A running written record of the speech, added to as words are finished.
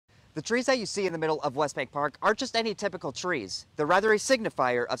The trees that you see in the middle of West Bank Park aren't just any typical trees. They're rather a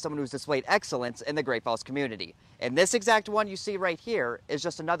signifier of someone who's displayed excellence in the Great Falls community. And this exact one you see right here is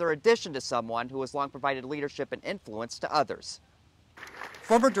just another addition to someone who has long provided leadership and influence to others.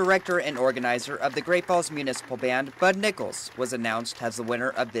 Former director and organizer of the Great Falls Municipal Band, Bud Nicholls, was announced as the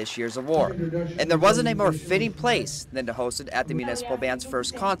winner of this year's award. And there wasn't a more fitting place than to host it at the Municipal Band's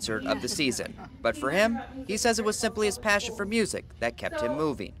first concert of the season. But for him, he says it was simply his passion for music that kept him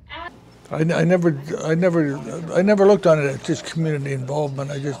moving. I never looked on it as just community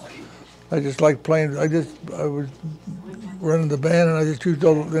involvement. I just liked playing. I was running the band, and I just used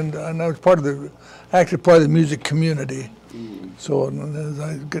all, and I was actually part of the music community. So as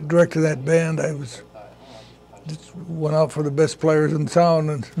I got director of that band, I just went out for the best players in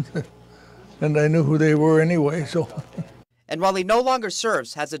town, and I knew who they were anyway. So. And while he no longer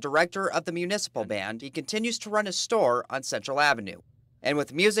serves as the director of the municipal band, he continues to run his store on Central Avenue. And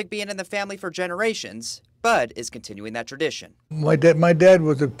with music being in the family for generations, Bud is continuing that tradition. My dad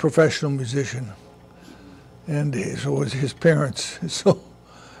was a professional musician, and so was his parents. So,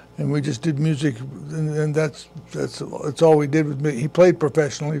 and we just did music, and that's all we did with me. He played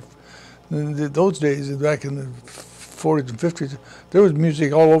professionally. In those days, back in the 40s and 50s, there was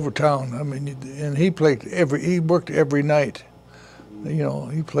music all over town. I mean, and he worked every night. You know,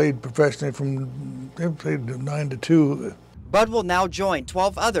 he played professionally they played 9 to 2. Bud will now join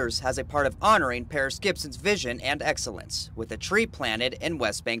 12 others as a part of honoring Paris Gibson's vision and excellence, with a tree planted in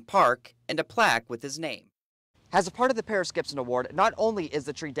West Bank Park and a plaque with his name. As a part of the Paris Gibson Award, not only is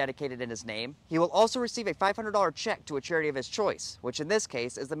the tree dedicated in his name, he will also receive a $500 check to a charity of his choice, which in this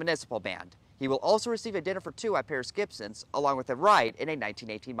case is the Municipal Band. He will also receive a dinner for two at Paris Gibson's, along with a ride in a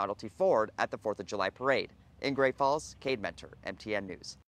 1918 Model T Ford at the 4th of July Parade. In Great Falls, Cade Mentor, MTN News.